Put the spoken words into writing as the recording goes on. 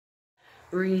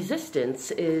Resistance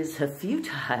is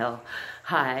futile.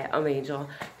 Hi, I'm Angel.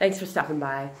 Thanks for stopping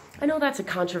by. I know that's a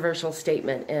controversial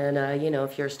statement, and you know,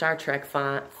 if you're a Star Trek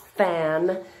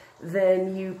fan,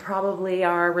 then you probably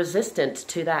are resistant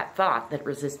to that thought that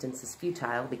resistance is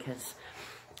futile, because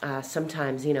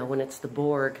sometimes, you know, when it's the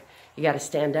Borg, you got to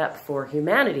stand up for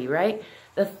humanity, right?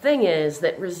 The thing is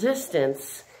that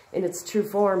resistance, in its true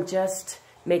form, just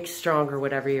makes stronger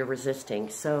whatever you're resisting.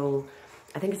 So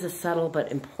I think it's a subtle but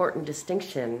important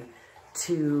distinction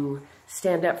to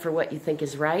stand up for what you think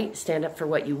is right, stand up for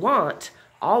what you want,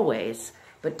 always,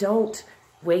 but don't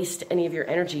waste any of your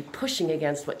energy pushing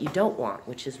against what you don't want,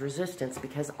 which is resistance,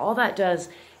 because all that does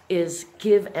is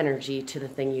give energy to the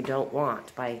thing you don't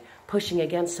want. By pushing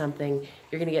against something,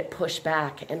 you're going to get pushed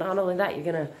back, and not only that, you're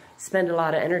going to spend a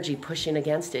lot of energy pushing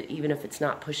against it, even if it's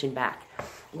not pushing back.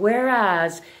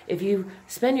 Whereas, if you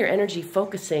spend your energy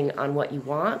focusing on what you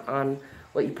want, on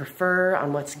what you prefer,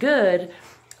 on what's good,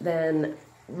 then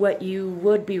what you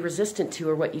would be resistant to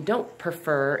or what you don't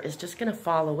prefer is just going to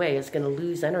fall away, is going to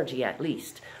lose energy at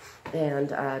least. And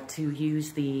to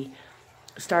use the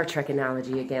Star Trek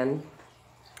analogy again,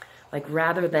 like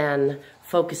rather than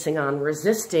focusing on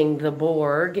resisting the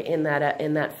Borg in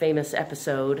that famous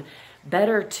episode,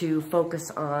 better to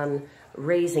focus on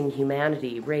raising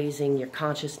humanity, raising your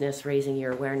consciousness, raising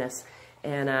your awareness.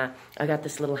 And I got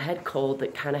this little head cold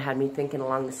that kind of had me thinking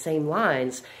along the same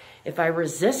lines. If I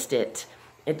resist it,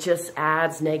 it just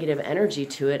adds negative energy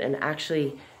to it and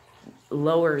actually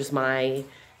lowers my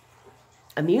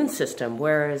immune system.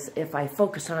 Whereas if I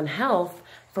focus on health,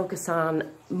 focus on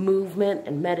movement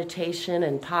and meditation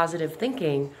and positive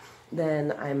thinking,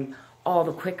 then I'm all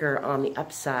the quicker on the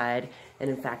upside. And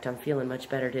in fact, I'm feeling much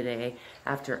better today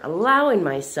after allowing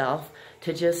myself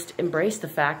to just embrace the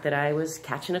fact that I was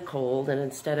catching a cold, and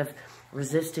instead of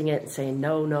resisting it and saying,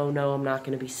 no, no, no, I'm not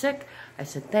going to be sick, I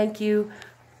said, thank you.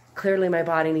 Clearly my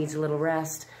body needs a little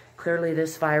rest. Clearly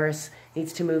this virus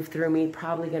needs to move through me,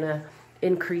 probably going to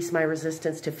increase my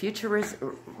resistance to future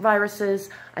viruses.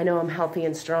 I know I'm healthy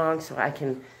and strong, so I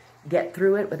can get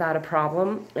through it without a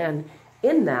problem. And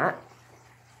in that,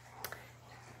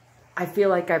 I feel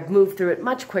like I've moved through it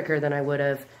much quicker than I would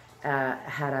have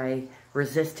had I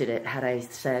resisted it, had I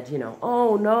said, you know,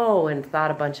 oh no, and thought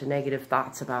a bunch of negative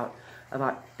thoughts about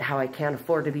how I can't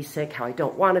afford to be sick, how I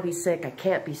don't want to be sick, I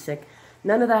can't be sick.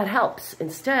 None of that helps.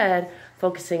 Instead,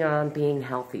 focusing on being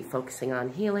healthy, focusing on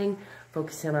healing,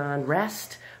 focusing on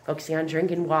rest, focusing on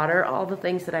drinking water, all the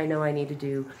things that I know I need to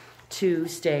do to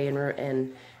stay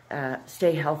and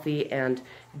stay healthy and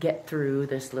get through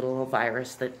this little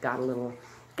virus that got a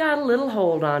little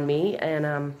hold on me. And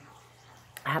I'm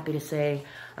happy to say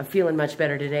I'm feeling much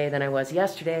better today than I was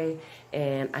yesterday,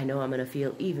 and I know I'm going to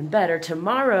feel even better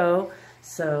tomorrow.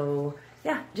 So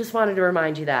yeah, just wanted to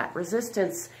remind you that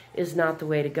resistance is not the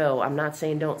way to go. I'm not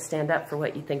saying don't stand up for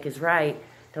what you think is right.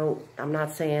 I'm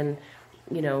not saying,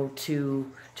 you know,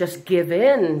 to just give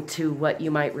in to what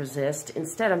you might resist.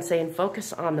 Instead, I'm saying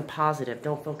focus on the positive.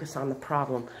 Don't focus on the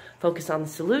problem. Focus on the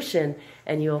solution,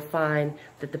 and you'll find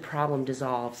that the problem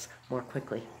dissolves more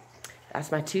quickly.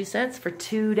 That's my 2 cents for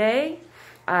today.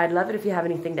 I'd love it if you have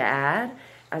anything to add.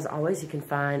 As always, you can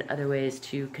find other ways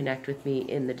to connect with me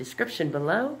in the description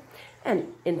below.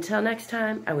 And until next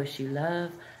time, I wish you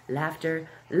love, laughter,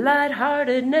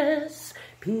 lightheartedness,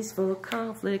 peaceful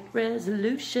conflict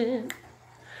resolution.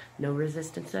 No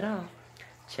resistance at all.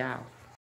 Ciao.